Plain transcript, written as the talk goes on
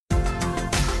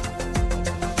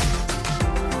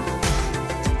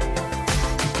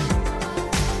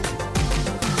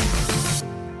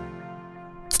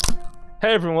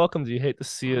Hey everyone, welcome to You Hate to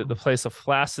See It, the place of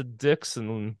flaccid dicks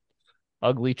and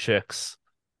ugly chicks.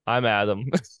 I'm Adam.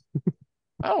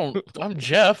 I'm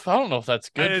Jeff. I don't know if that's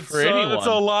good for It's anyone.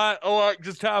 a lot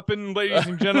just happened, ladies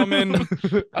and gentlemen.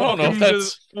 I don't know if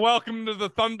that's Welcome to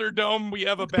the Thunderdome. We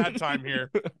have a bad time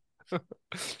here.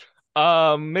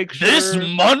 Make this sure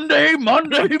Monday.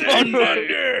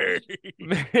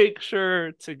 make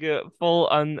sure to get full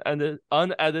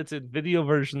unedited video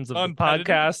versions of the Unpedited?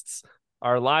 podcasts,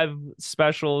 our live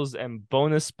specials and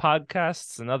bonus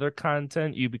podcasts and other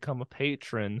content. You become a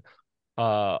patron.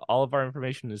 All of our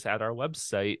information is at our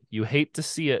website,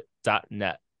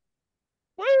 youhatetoseeit.net.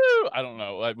 Woo! I don't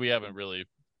know. We haven't really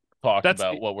talked That's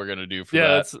about what we're gonna do for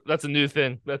yeah, that. that's a new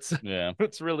thing. That's Yeah.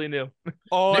 that's really new.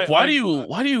 Oh, Nick, why do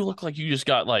you look like you just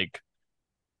got like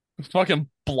fucking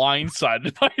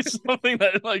blindsided by something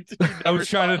that like you I never was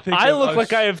trying to saw? think. I look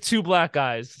like I have two black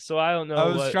eyes, so I don't know. I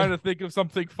was trying to think of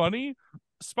something funny.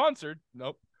 Sponsored?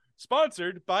 Nope.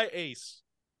 Sponsored by Ace.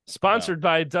 Sponsored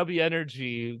by W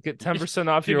Energy. Get 10%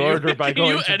 off Can your you- order by can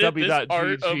you going to edit this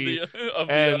part w.gg of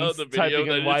and the video typing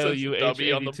in that it says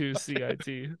W on the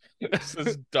YOUH82CIT. it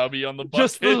says W on the bucket.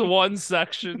 Just the one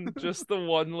section, just the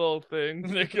one little thing.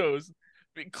 And it goes,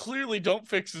 clearly don't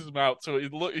fix his mouth, so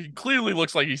he clearly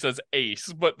looks like he says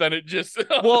Ace, but then it just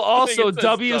Well, also it says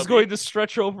W is going to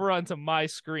stretch over onto my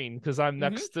screen because I'm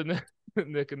next to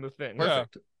Nick in the thing. Yeah.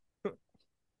 Perfect.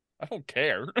 I don't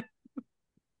care.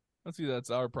 Let's see. That's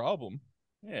our problem.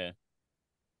 Yeah.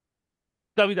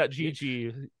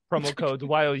 W.GG promo code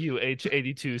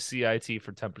YOUH82CIT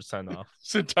for 10% off.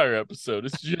 This entire episode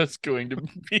is just going to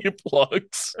be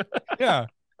plugs. Yeah.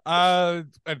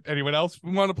 Anyone else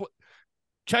want to play?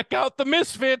 Check out the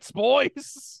Misfits, boys.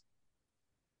 That's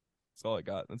all I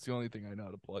got. That's the only thing I know how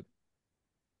to plug.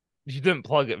 You didn't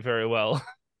plug it very well.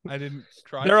 I didn't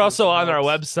try. They're also on our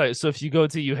website. website, so if you go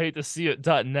to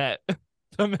youhatetoseeit.net,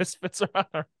 the Misfits are on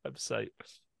our website.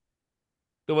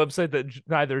 The website that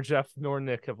neither Jeff nor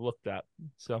Nick have looked at.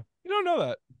 So You don't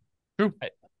know that.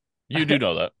 You do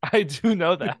know that. I do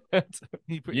know that.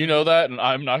 You know that, and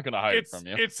I'm not going to hide it from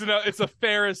you. It's a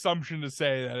fair assumption to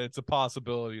say that it's a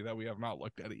possibility that we have not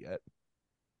looked at it yet.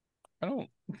 I don't.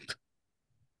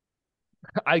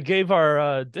 I gave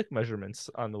our dick measurements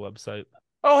on the website.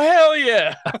 Oh, hell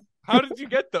yeah. How did you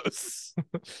get those?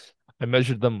 I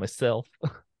measured them myself.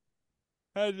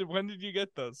 When did you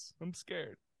get those? I'm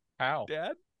scared. How?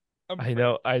 Dad? I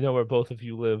know where both of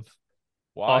you live.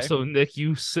 Why? Also, Nick,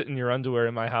 you sit in your underwear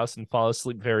in my house and fall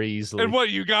asleep very easily. And what,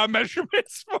 you got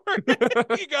measurements for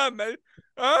You got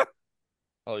huh?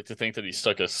 I like to think that he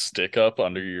stuck a stick up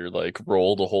under your like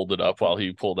roll to hold it up while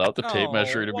he pulled out the tape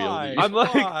measure to be able to use. I'm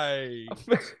like- Why?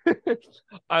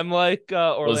 I'm like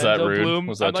Orlando Was that rude? Bloom.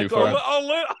 Was that I'm too like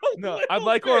far? No, I'm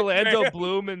like Orlando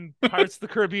Bloom in Pirates of the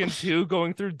Caribbean 2,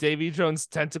 going through Davy Jones'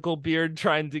 tentacle beard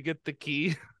trying to get the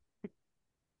key.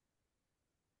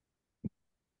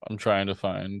 I'm trying to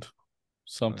find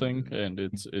something, and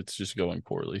it's just going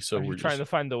poorly. So Are you we're trying to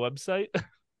find the website?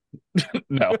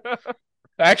 no.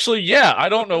 Actually, yeah, I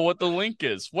don't know what the link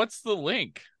is. What's the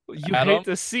link? You Adam? hate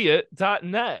to see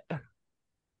it.net.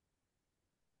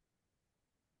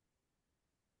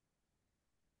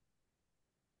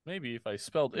 Maybe if I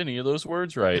spelled any of those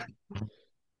words right.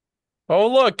 Oh,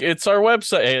 look, it's our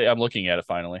website. Hey, I'm looking at it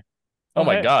finally. Oh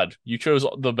my hey. God, you chose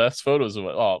the best photos of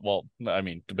it. Oh, well, I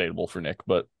mean, debatable for Nick,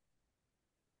 but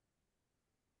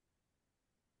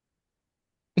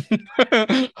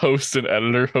host and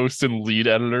editor, host and lead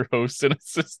editor, host and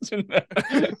assistant.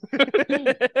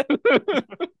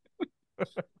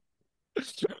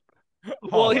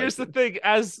 Well, here's the thing,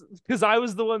 because I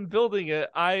was the one building it,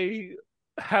 I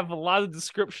have a lot of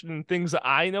description and things that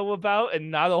I know about, and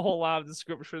not a whole lot of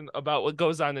description about what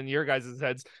goes on in your guys'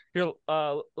 heads. Here,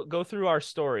 go through our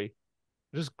story.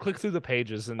 Just click through the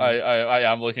pages, and I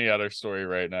am looking at our story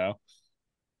right now.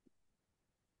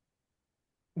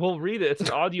 we'll read it. It's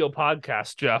an audio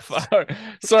podcast, Jeff.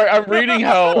 Sorry, I'm reading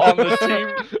how on the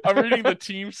team. I'm reading the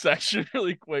team section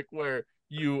really quick where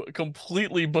you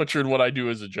completely butchered what I do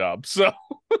as a job. So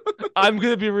I'm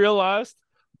gonna be real honest.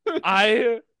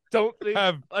 I don't think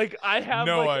I have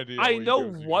no like, idea I what you know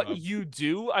do as a what job. you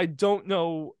do. I don't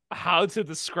know how to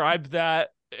describe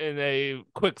that in a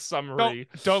quick summary.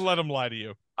 Don't let him lie to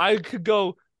you. I could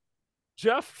go,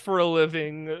 Jeff for a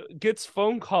living gets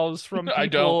phone calls from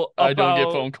people. I don't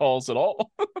get phone calls at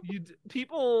all.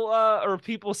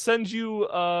 People send you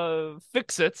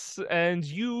fix-its and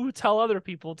you tell other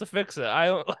people to fix it. I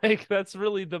don't like, that's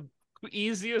really the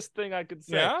easiest thing I could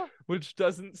say, Yeah? which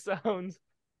doesn't sound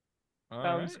All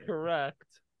sounds right. correct.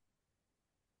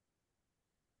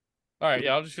 All right,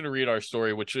 yeah, I'm just gonna read our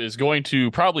story, which is going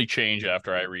to probably change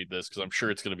after I read this because I'm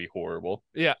sure it's gonna be horrible.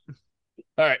 Yeah.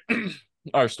 All right,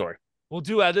 our story. We'll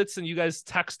do edits and you guys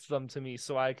text them to me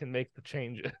so I can make the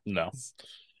changes. No.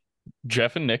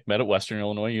 Jeff and Nick met at Western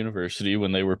Illinois University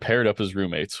when they were paired up as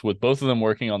roommates. With both of them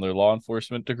working on their law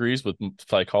enforcement degrees with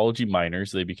psychology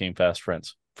minors, they became fast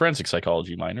friends. Forensic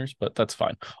psychology minors, but that's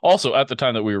fine. Also, at the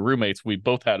time that we were roommates, we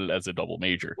both had it as a double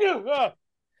major.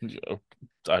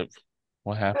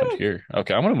 What happened here?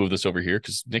 Okay, I'm going to move this over here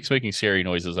because Nick's making scary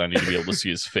noises. I need to be able to see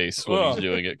his face when he's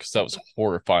doing it because that was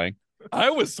horrifying.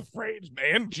 I was afraid,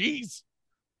 man. Jeez.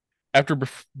 After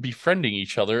befriending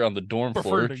each other on the dorm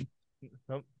floor.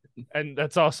 Nope. And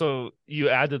that's also, you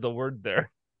added the word there.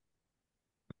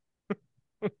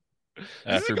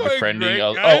 After befriending great,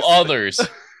 others.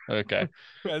 Okay.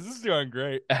 Guys, this is doing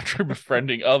great. After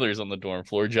befriending others on the dorm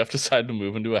floor, Jeff decided to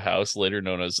move into a house later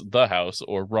known as the house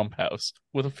or Rump House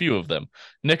with a few of them.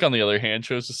 Nick, on the other hand,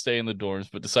 chose to stay in the dorms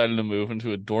but decided to move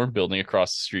into a dorm building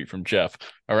across the street from Jeff.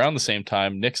 Around the same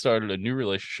time, Nick started a new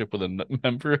relationship with a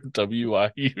member of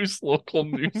WIU's local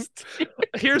news team.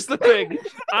 Here's the thing.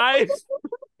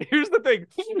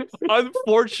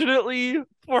 Unfortunately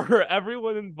for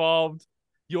everyone involved,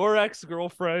 your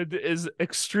ex-girlfriend is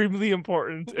extremely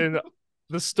important in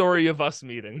the story of us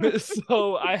meeting.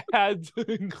 So I had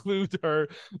to include her,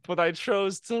 but I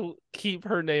chose to keep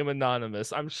her name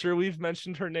anonymous. I'm sure we've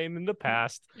mentioned her name in the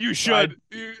past. You should.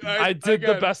 I did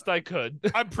the best I could.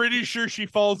 I'm pretty sure she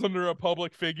falls under a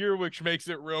public figure, which makes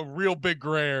it real big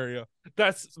gray area.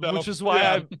 Which is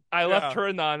why I left her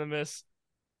anonymous.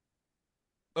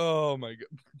 Oh my god.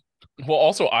 Well,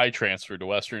 also I transferred to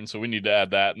Western, so we need to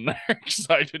add that in there because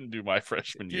I didn't do my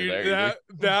freshman year there.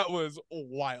 That was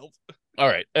wild. All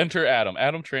right, enter Adam.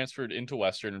 Adam transferred into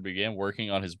Western and began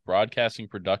working on his broadcasting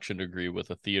production degree with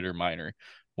a theater minor.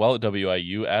 While at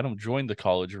WIU, Adam joined the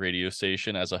college radio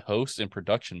station as a host and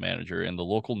production manager and the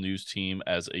local news team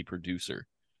as a producer.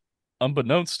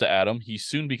 Unbeknownst to Adam, he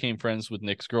soon became friends with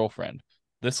Nick's girlfriend.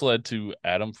 This led to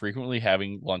Adam frequently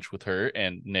having lunch with her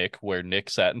and Nick, where Nick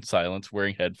sat in silence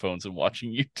wearing headphones and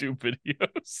watching YouTube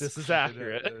videos. This is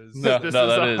accurate. No,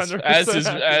 that is.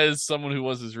 As someone who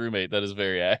was his roommate, that is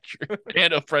very accurate.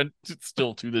 And a friend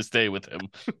still to this day with him.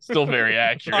 Still very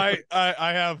accurate.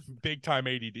 I have big time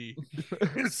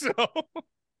ADD. So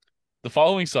the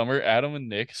following summer, Adam and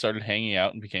Nick started hanging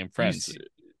out and became friends.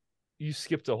 You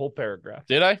skipped a whole paragraph.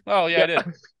 Did I? Oh, yeah, I did.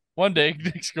 One day,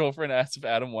 Nick's girlfriend asked if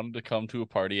Adam wanted to come to a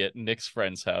party at Nick's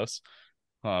friend's house.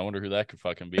 Oh, I wonder who that could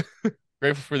fucking be.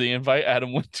 Grateful for the invite,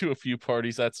 Adam went to a few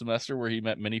parties that semester where he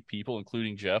met many people,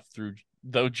 including Jeff,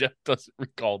 though Jeff doesn't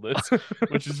recall this,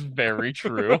 which is very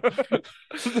true.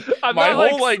 My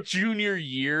whole junior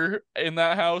year in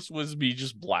that house was me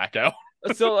just blacked out.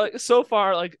 So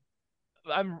far,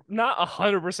 I'm not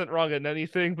 100% wrong in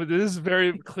anything, but it is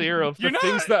very clear of the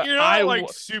things that you're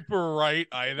not super right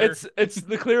either. It's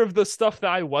the clear of the stuff that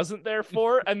I wasn't there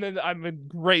for, and then I'm in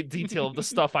great detail of the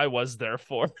stuff I was there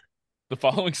for. The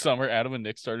following summer, Adam and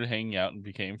Nick started hanging out and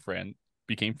became friends.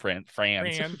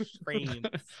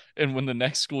 And when the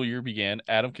next school year began,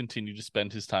 Adam continued to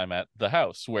spend his time at the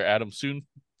house, where Adam soon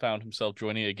found himself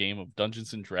joining a game of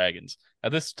Dungeons and Dragons.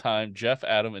 At this time, Jeff,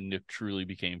 Adam, and Nick truly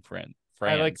became friends.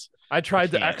 I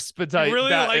tried to expedite you really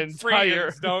that like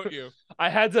entire, friends, don't you? I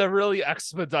had to really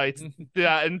expedite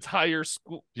that entire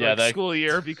school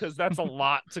year because that's a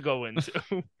lot to go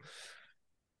into.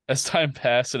 As time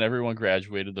passed and everyone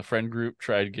graduated, the friend group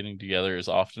tried getting together as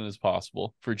often as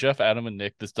possible. For Jeff, Adam, and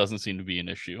Nick, this doesn't seem to be an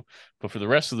issue. But for the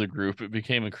rest of the group, it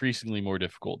became increasingly more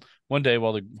difficult. One day,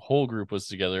 while the whole group was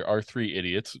together, our three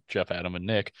idiots, Jeff, Adam, and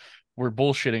Nick, were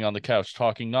bullshitting on the couch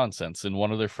talking nonsense, and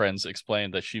one of their friends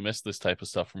explained that she missed this type of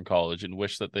stuff from college and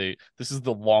wished that this is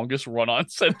the longest run-on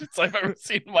sentence I've ever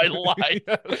seen in my life.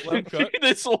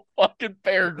 This whole fucking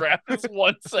paragraph is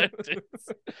one sentence.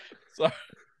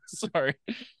 Sorry.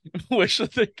 Wish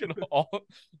that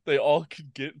they all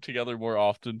could get together more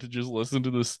often to just listen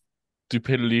to this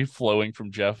stupidity flowing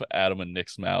from Jeff, Adam, and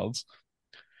Nick's mouths.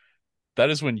 That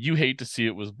is when You Hate to See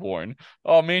It was born.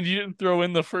 Oh man, you didn't throw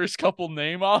in the first couple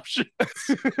name options.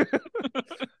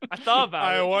 I thought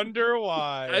about it. I wonder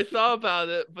why. I thought about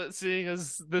it, but seeing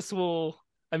as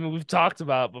we've talked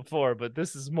about it before, but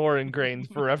this is more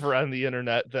ingrained forever on the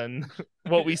internet than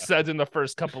what we said in the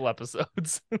first couple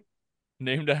episodes.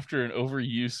 Named after an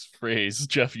overused phrase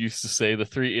Jeff used to say, the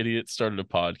three idiots started a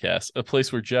podcast, a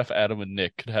place where Jeff, Adam, and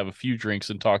Nick could have a few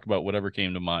drinks and talk about whatever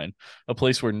came to mind, a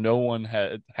place where no one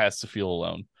has to feel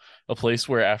alone, a place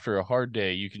where after a hard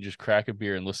day you can just crack a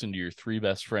beer and listen to your three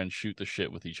best friends shoot the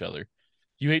shit with each other.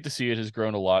 You hate to see it has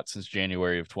grown a lot since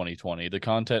January of 2020. The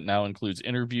content now includes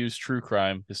interviews, true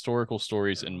crime, historical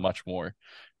stories, and much more.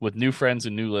 With new friends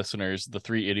and new listeners, the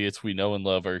three idiots we know and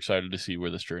love are excited to see where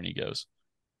this journey goes.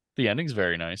 The ending's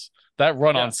very nice. That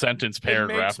run-on sentence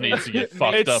paragraph needs to get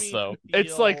fucked up, though.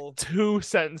 It's like 2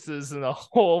 sentences in a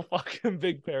whole fucking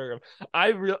big paragraph.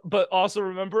 But also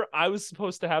remember, I was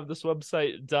supposed to have this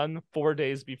website done 4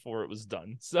 days before it was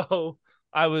done, so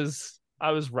I was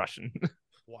rushing.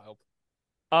 Wild.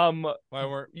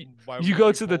 Why you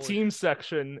go to the team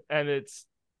section, and it's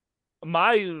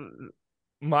my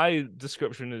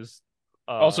description is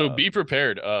also be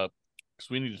prepared, because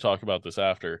we need to talk about this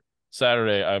after.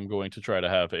 Saturday, I'm going to try to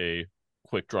have a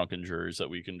quick drunken jurors that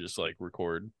we can just like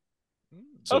record,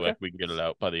 so Okay. we can get it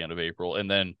out by the end of April,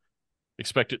 and then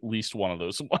expect at least one of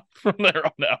those from there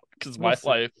on out, because my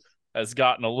life has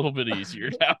gotten a little bit easier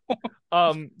now.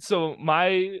 So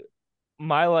my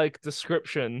like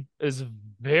description is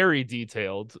very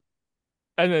detailed,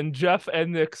 and then Jeff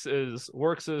and Nick's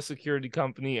works at a security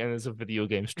company and is a video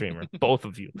game streamer. Both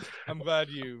of you. I'm glad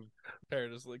you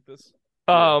paired us like this.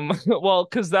 Well,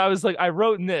 because that was like I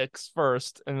wrote Nick's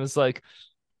first, and it was like,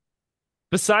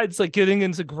 besides like getting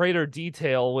into greater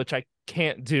detail, which I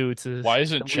can't do to. Why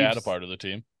isn't Chad a part of the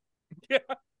team? Yeah,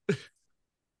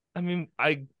 I mean,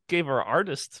 I gave our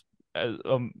artist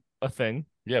a thing.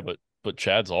 Yeah, but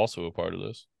Chad's also a part of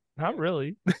this. Not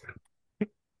really.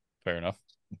 Fair enough.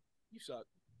 you suck.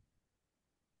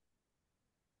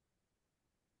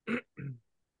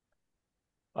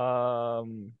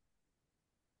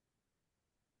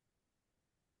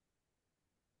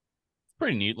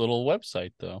 Pretty neat little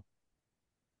website, though.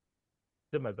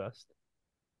 Did my best.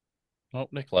 Oh,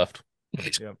 Nick left.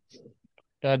 Yep.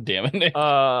 God damn it, Nick.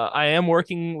 I am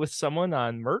working with someone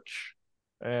on merch,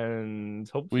 and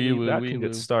hopefully that can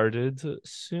get started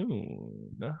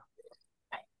soon.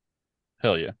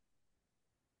 Hell yeah.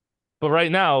 But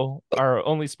right now, our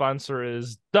only sponsor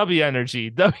is W Energy,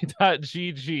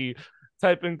 W.GG.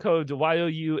 Type in code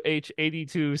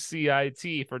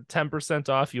YOUH82CIT for 10%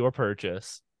 off your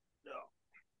purchase.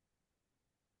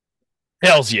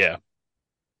 Hells yeah.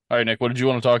 All right, Nick, what did you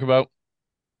want to talk about?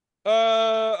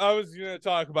 I was gonna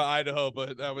talk about Idaho,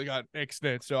 but we got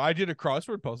nixed. So I did a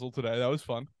crossword puzzle today. That was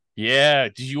fun. Yeah.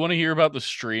 Did you want to hear about the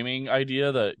streaming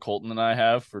idea that Colton and I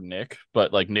have for Nick?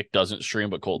 But like Nick doesn't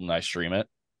stream, but Colton and I stream it.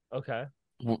 Okay.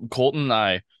 Colton and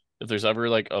I, if there's ever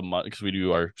like a month, because we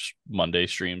do our Monday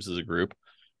streams as a group,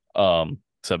 7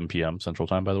 p.m. Central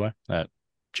Time, by the way, at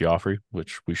Geoffrey,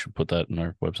 which we should put that in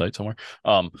our website somewhere.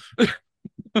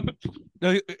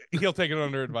 He'll take it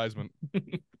under advisement.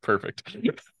 Perfect.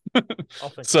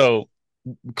 So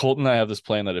Colton and I have this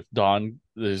plan that if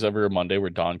there's ever a Monday where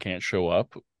Don can't show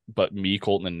up, but me,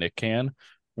 Colton, and Nick can,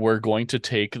 we're going to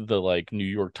take the like New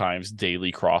York Times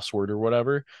daily crossword or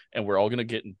whatever, and we're all going to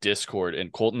get in Discord,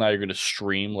 and Colton and I are going to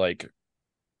stream like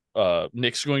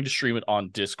Nick's going to stream it on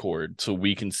Discord so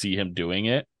we can see him doing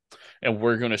it, and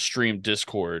we're going to stream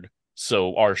Discord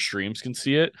so our streams can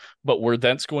see it, but we're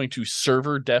then going to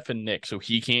server deafen Nick so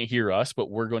he can't hear us, but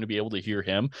we're going to be able to hear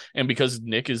him. And because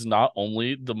Nick is not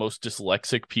only the most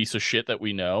dyslexic piece of shit that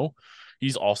we know,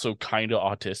 he's also kind of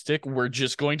autistic. We're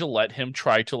just going to let him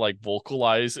try to like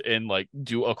vocalize and like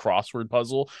do a crossword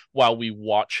puzzle while we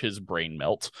watch his brain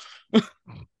melt.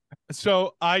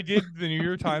 So I did the New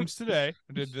York Times today.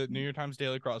 I did the New York Times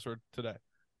daily crossword today.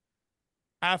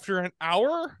 After an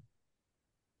hour,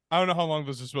 I don't know how long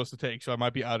this is supposed to take, so I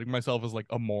might be outing myself as like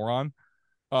a moron.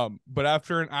 But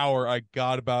after an hour, I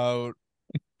got about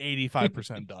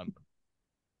 85% done.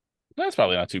 That's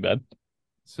probably not too bad.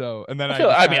 So, and then I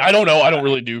don't know. I don't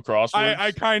really do crosswords.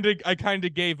 I kind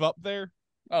of gave up there.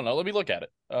 I don't know. Let me look at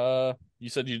it. You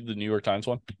said you did the New York Times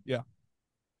one? Yeah.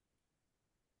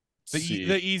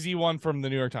 The easy one from the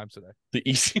New York Times today. The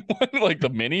easy one? Like the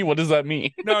mini? What does that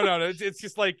mean? No. It's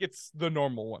just like it's the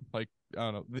normal one. Like, I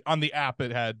don't know. On the app,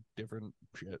 it had different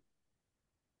shit.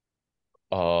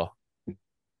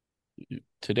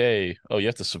 Today. Oh, you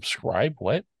have to subscribe?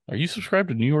 What? Are you subscribed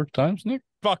to New York Times, Nick?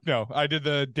 Fuck no. I did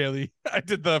the daily. I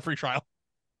did the free trial.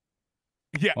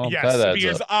 Yeah, well, yes,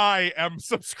 because I am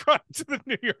subscribed to the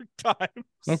New York Times.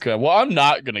 Okay, well, I'm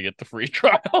not gonna get the free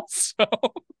trial, so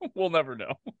we'll never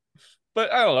know.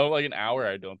 But I don't know, like an hour,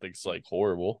 I don't think it's like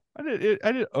horrible. I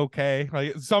did okay.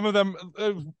 Like some of them,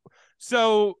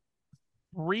 so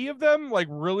 3 of them, like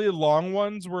really long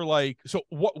ones, were like. So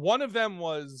one of them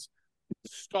was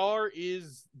star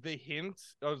is the hint.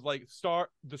 I was like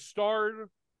the star.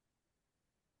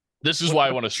 This is why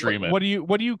I want to stream it. What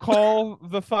do you call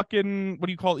the fucking? What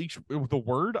do you call each the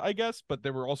word? I guess, but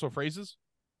there were also phrases.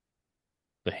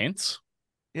 The hints.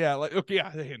 Yeah, like okay, yeah,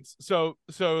 the hints. So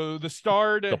the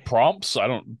star The to prompts, I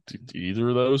don't either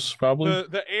of those probably.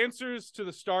 the answers to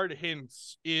the star to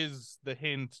hints is the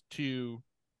hint to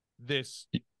this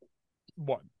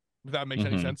one. If that makes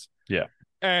any Mhm. sense. Yeah.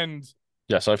 And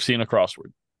Yes, I've seen a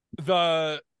crossword.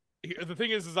 the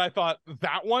thing is I thought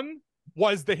that one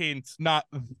was the hint, not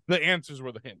the answers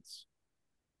were the hints.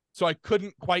 So I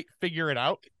couldn't quite figure it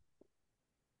out.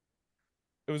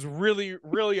 It was really,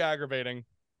 really aggravating.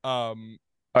 All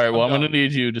right, well, I'm done. gonna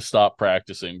need you to stop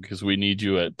practicing because we need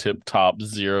you at tip top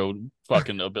zero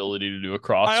fucking ability to do a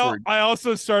crossword. I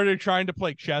also started trying to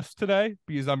play chess today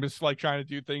because I'm just like trying to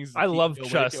do things. I love me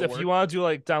awake chess. at If work. you want to do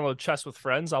like download chess with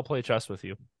friends, I'll play chess with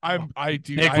you. I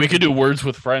do. Nick, we could do words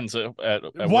with friends at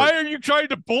Why work. are you trying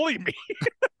to bully me?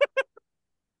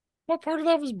 What part of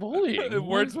that was bullying?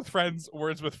 Words with friends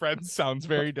sounds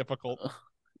very difficult.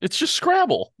 It's just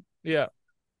Scrabble. Yeah.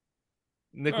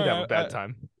 Nick would have a bad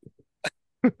time.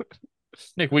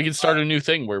 Nick, we can start a new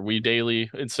thing where we daily,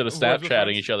 instead of Words with Snapchatting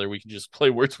friends? each other, we can just play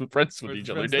words with friends with Words each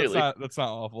with other friends, daily. That's not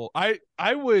awful. I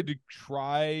would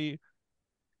try.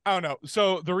 I don't know.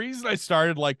 So the reason I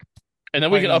started like And then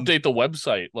we can playing- update the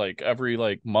website like every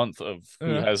like month of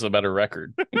who has a better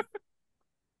record.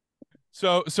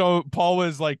 So Paul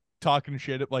was like talking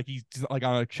shit, like he's like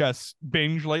on a chess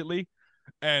binge lately,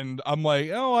 and I'm like,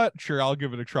 you know what? Sure, I'll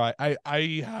give it a try.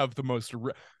 I have the most.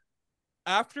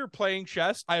 After playing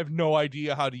chess, I have no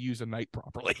idea how to use a knight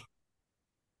properly.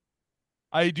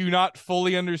 I do not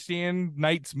fully understand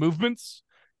knight's movements.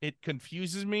 It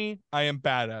confuses me. I am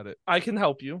bad at it. I can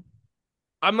help you.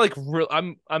 I'm like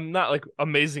I'm not like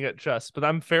amazing at chess, but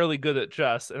I'm fairly good at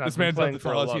chess, and This I've been man's playing about to for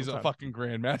a tell us long he's a time. fucking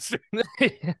grandmaster.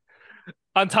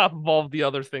 On top of all of the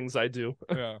other things I do.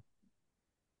 Yeah.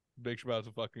 Big Shabazz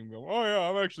to fucking go, oh yeah,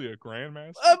 I'm actually a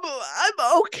grandmaster.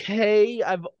 I'm okay.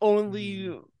 I've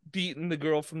only beaten the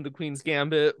girl from the Queen's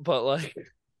Gambit, but like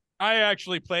I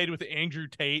actually played with Andrew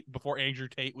Tate before Andrew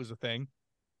Tate was a thing.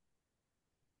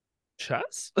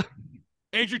 chess?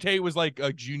 Andrew Tate was like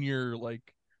a junior like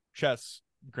chess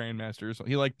grandmaster. So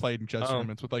he like played in chess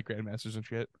tournaments with like grandmasters and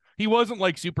shit. He wasn't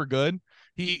like super good.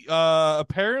 He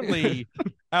apparently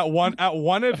at one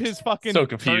of his fucking So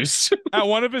confused. at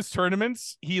one of his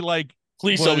tournaments, he like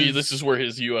Please tell me was- this is where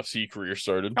his UFC career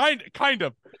started. kind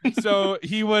of. So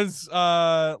he was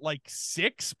like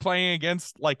 6 playing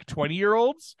against like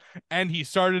 20-year-olds, and he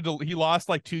lost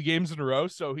like 2 games in a row,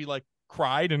 so he like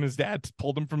cried and his dad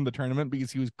pulled him from the tournament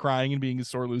because he was crying and being a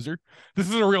sore loser. This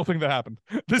is a real thing that happened.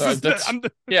 This is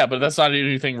Yeah, but that's not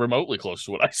anything remotely close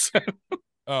to what I said.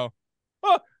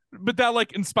 but that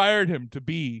like inspired him to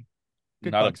be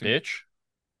Not a kickboxing. bitch.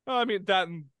 I mean that,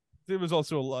 and there was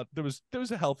also a lot. There was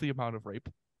a healthy amount of rape.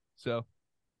 So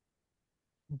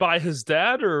By his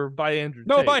dad or by Andrew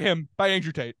no, Tate? by him, by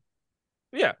Andrew Tate.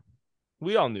 Yeah.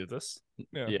 We all knew this.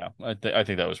 Yeah. I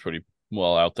think that was pretty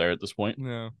well out there at this point.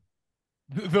 Yeah.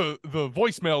 The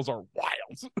voicemails are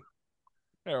wild.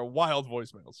 They're wild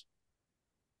voicemails.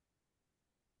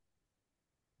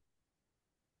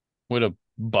 Way to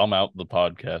bum out the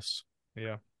podcast.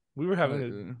 Yeah. We were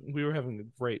having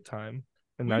a great time.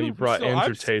 And now We you were brought still-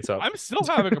 Andrew Tate up. I'm still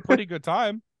having a pretty good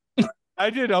time. I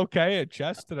did okay at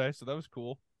chess today, so that was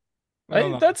cool.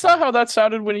 That's not how that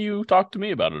sounded when you talked to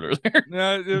me about it earlier.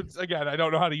 No, again, I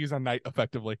don't know how to use a knight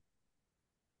effectively.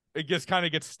 It just kind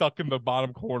of gets stuck in the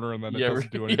bottom corner and then it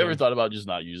doesn't do You anything. ever thought about just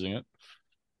not using it?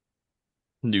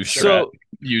 New strat. So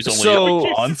Use only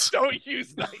so- pawns. Don't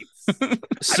use knights. I don't know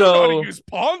how so to use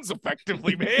pawns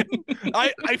effectively, man.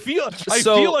 I feel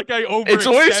So, like I overextend It's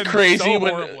always crazy so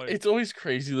when horribly. it's always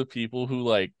crazy the people who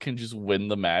like can just win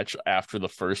the match after the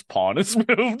first pawn is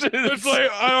moved. It's like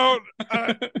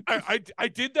I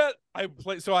did that. I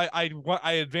played so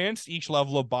I advanced each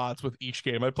level of bots with each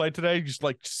game I played today, just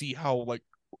like to see how like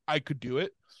I could do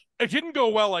it. It didn't go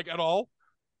well like at all,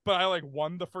 but I like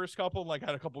won the first couple, like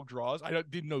had a couple draws. I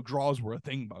didn't know draws were a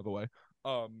thing, by the way.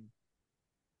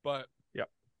 But yeah,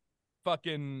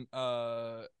 fucking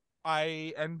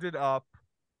I ended up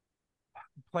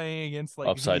playing against like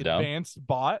Upside the down. advanced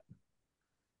bot,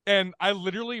 and I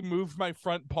literally moved my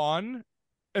front pawn,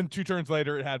 and 2 turns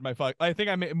later it had my fuck. I think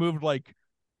I moved like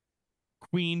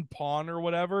queen pawn or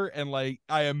whatever, and like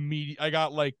I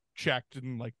got like checked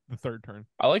in like the 3rd turn.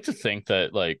 I like to think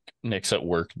that like Nick's at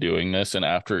work doing this, and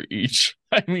after each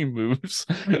time he moves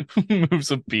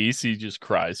a piece, he just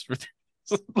cries for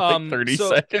like 30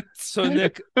 seconds. So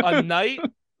Nick, a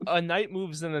knight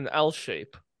moves in an L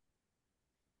shape.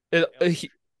 An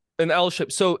L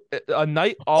shape. So a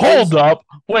knight always Hold up.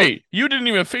 Wait, you didn't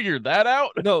even figure that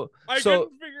out? No. I So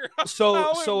couldn't figure out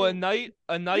how so it a moved. knight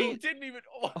You didn't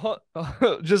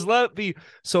even. just let it be.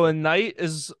 So a knight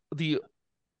is the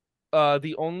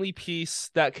the only piece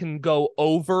that can go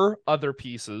over other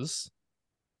pieces.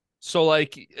 So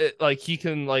like he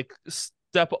can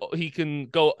he can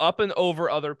go up and over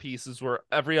other pieces where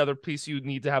every other piece you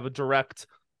need to have a direct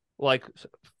like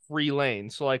free lane.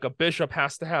 So like a bishop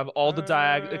has to have all the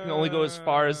diagonal. It can only go as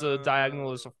far as the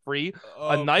diagonal is free.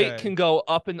 A knight Okay. can go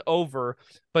up and over,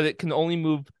 but it can only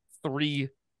move three.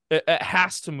 It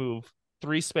has to move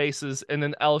 3 spaces in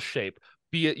an L shape.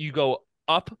 Be it you go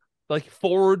up like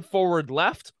forward, forward,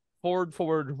 left, forward,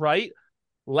 forward, right,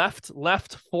 left,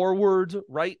 left, forward,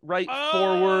 right, right,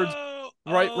 forward,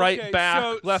 right, right, Okay.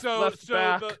 back, left, So left,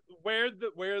 back. the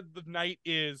where the knight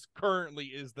is currently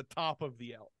is the top of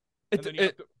the L. It, And then you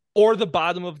have to, or the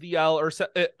bottom of the L, or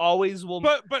it always will.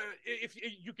 but if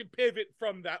you can pivot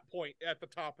from that point at the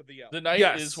top of the L. The knight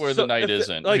Yes, is where so the knight if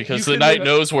isn't, like, because you the can- knight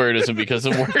knows where it isn't because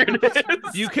of where it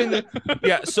is. You can,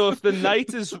 yeah. So if the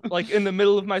knight is like in the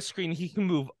middle of my screen, he can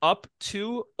move up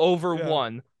 2, over Yeah.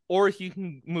 1, or he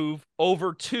can move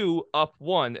over 2, up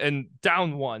 1, and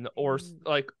down 1, or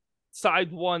like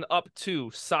side 1, up 2,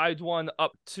 side 1,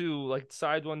 up 2, like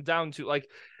side 1, down 2, like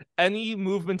any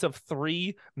movement of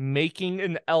 3 making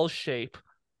an L shape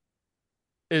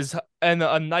is, and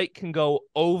a knight can go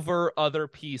over other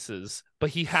pieces,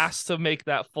 but he has to make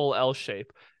that full L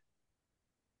shape.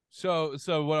 So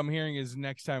what I'm hearing is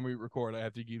next time we record, I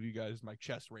have to give you guys my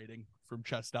chess rating from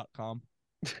chess.com.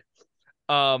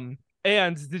 And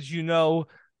did you know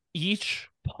each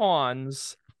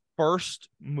pawn's first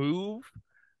move,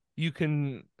 you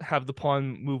can have the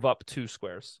pawn move up 2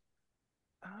 squares.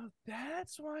 Oh,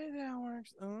 that's why that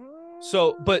works. Oh,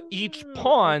 So, but each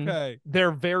pawn, okay.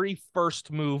 their very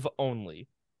first move only.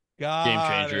 Got Game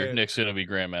changer. it. Nick's gonna be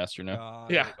grandmaster now.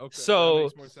 Got Yeah, it. Okay, so, that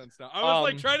makes more sense now. I was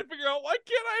like um, trying to figure out why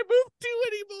can't I move 2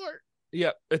 anymore?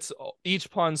 Yeah, it's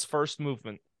each pawn's first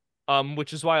movement.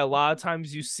 Which is why a lot of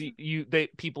times you see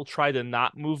people try to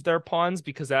not move their pawns,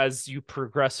 because as you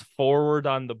progress forward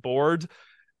on the board,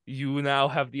 you now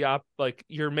have the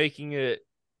you're making it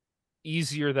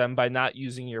easier then by not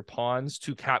using your pawns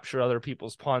to capture other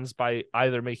people's pawns by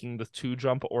either making the 2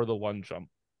 jump or the 1 jump.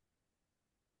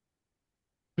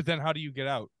 But then how do you get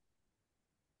out?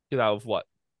 Get out of what?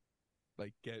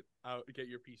 Like get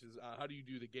your pieces out. How do you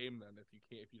do the game then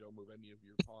if you don't move any of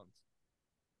your pawns?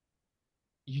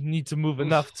 You need to move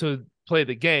enough to play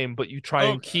the game, but you try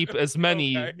and keep as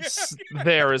many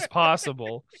there as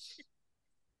possible.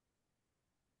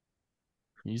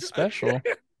 He's special.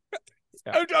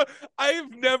 Yeah.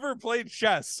 I've never played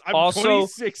chess. I'm Also-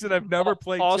 26 and I've never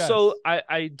played Also, chess.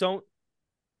 I don't.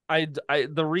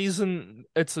 The reason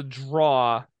it's a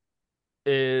draw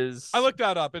is I looked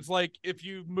that up. It's like if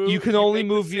you move, You can only make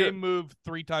move the your- same move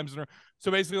 3 times in a row.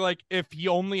 So basically, like if he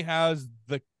only has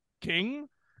the king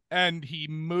and he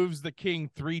moves the king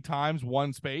 3 times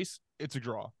 1 space, it's a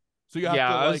draw. So you have to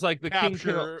I was like the king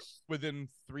capture within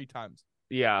 3 times.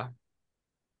 Yeah.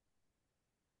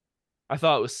 I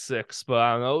thought it was 6, but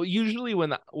I don't know. Usually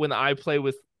when I play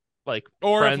with like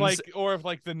Or friends,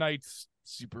 if the knight's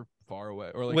super far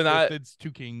away, or like When if it's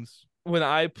 2 kings. when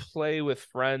I play with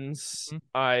friends,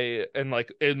 and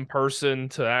like in person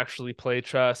to actually play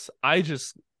chess, I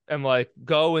just am like,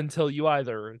 go until you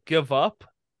either give up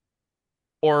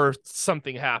or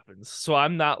something happens. So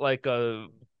I'm not like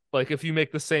if you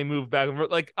make the same move back and forth,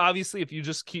 like obviously if you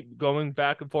just keep going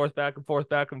back and forth, back and forth,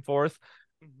 back and forth,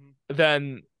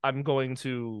 then I'm going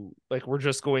to we're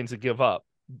just going to give up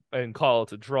and call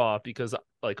it a draw, because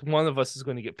like one of us is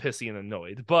going to get pissy and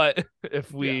annoyed. But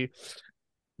if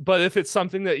it's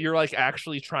something that you're like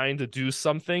actually trying to do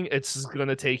something, it's going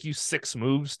to take you 6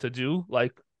 moves to do,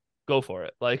 like go for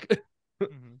it. Like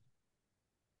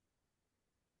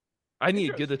I need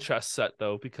to get a chess set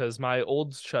though, because my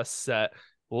old chess set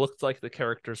looked like the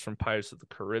characters from Pirates of the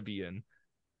Caribbean,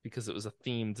 because it was a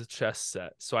themed chess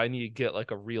set. So I need to get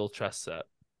like a real chess set.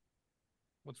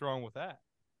 What's wrong with that?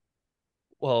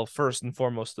 Well, first and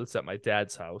foremost, it's at my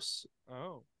dad's house,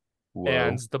 Oh. Whoa.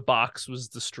 and the box was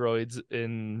destroyed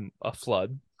in a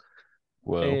flood.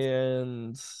 Whoa.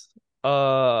 And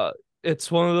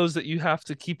it's one of those that you have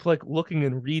to keep like looking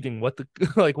and reading what the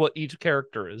what each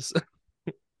character is.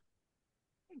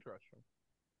 Interesting.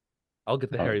 I'll get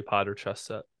the Oh. Harry Potter chess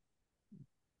set.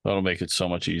 That'll make it so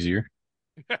much easier.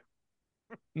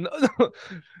 No.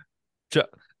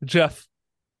 Jeff,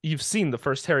 you've seen the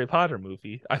first Harry Potter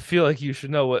movie. I feel like you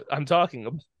should know what I'm talking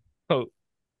about.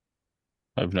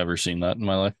 I've never seen that in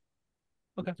my life.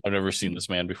 Okay. I've never seen this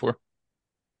man before.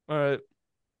 All right.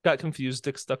 Got confused.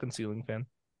 Dick Stuck in Ceiling fan.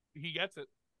 He gets it.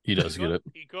 He does get it.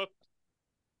 He cooked.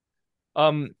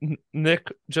 Nick,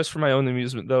 just for my own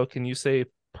amusement though, can you say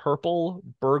purple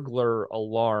burglar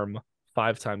alarm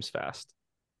 5 times fast?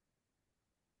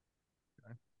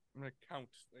 I'm gonna count.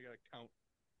 I gotta count.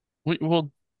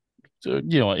 Well,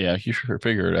 you know what? Yeah, you should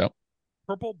figure it out.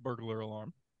 Purple burglar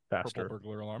alarm. Faster. Purple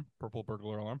burglar alarm. Purple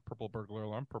burglar alarm. Purple burglar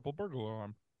alarm. Purple burglar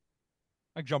alarm.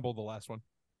 I jumbled the last one.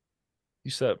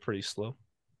 You said it pretty slow.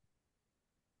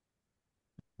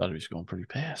 Thought he was going pretty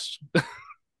fast.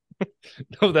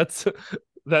 No, that's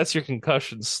your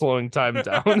concussion slowing time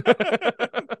down.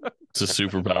 It's a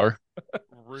superpower.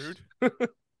 Rude.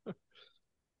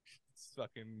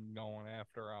 Fucking going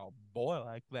after a boy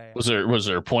like that. Was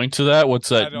there a point to that? What's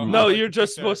that? I don't No, like you're to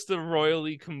just think that- supposed to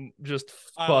royally just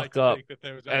I fuck like to up think that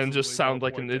there was and just absolutely sound no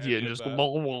like an point to idiot any and of just that.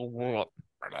 blah, blah, blah.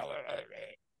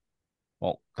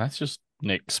 Well, that's just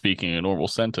Nick speaking a normal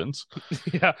sentence.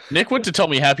 Yeah. Nick went to tell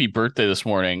me happy birthday this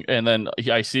morning, and then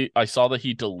I saw that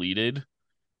he deleted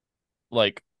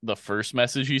like the first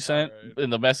message he sent, Alright.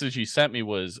 and the message he sent me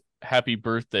was "Happy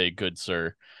birthday, good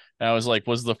sir." And I was like,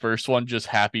 "Was the first one just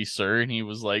happy sir?" And he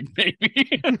was like,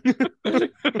 "Maybe."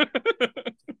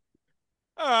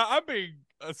 I'm being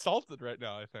assaulted right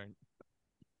now, I think.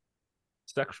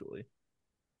 Sexually.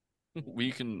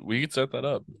 we can set that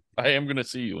up. I am gonna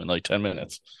see you in like 10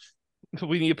 minutes.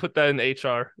 We need to put that in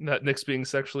HR, that Nick's being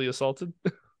sexually assaulted.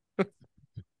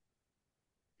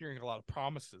 Hearing a lot of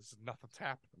promises and nothing's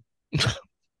happening.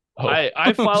 Oh.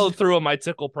 I followed through on my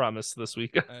tickle promise this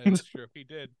week. That's true. He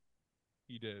did.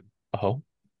 Oh,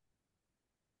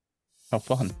 how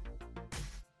fun!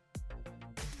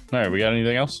 All right, we got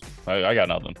anything else? I got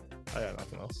nothing. I got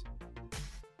nothing else.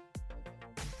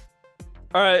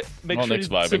 All right, make Well, sure Nick's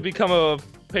to vibing. become a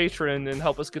patron and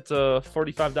help us get to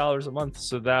 $45 a month,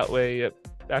 so that way it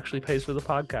actually pays for the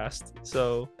podcast.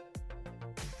 So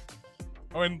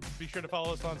Oh, and be sure to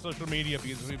follow us on social media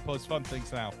because we post fun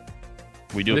things now.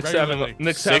 We do. Nick's Regularly. having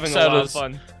a Six lot out of of-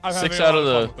 fun. I'm Six having a out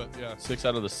lot of fun with it, yeah. 6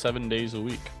 out of the 7 days a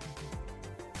week,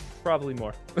 Probably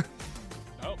more.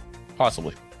 Oh,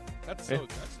 possibly. that's so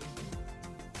aggressive.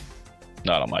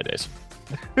 Not on my days.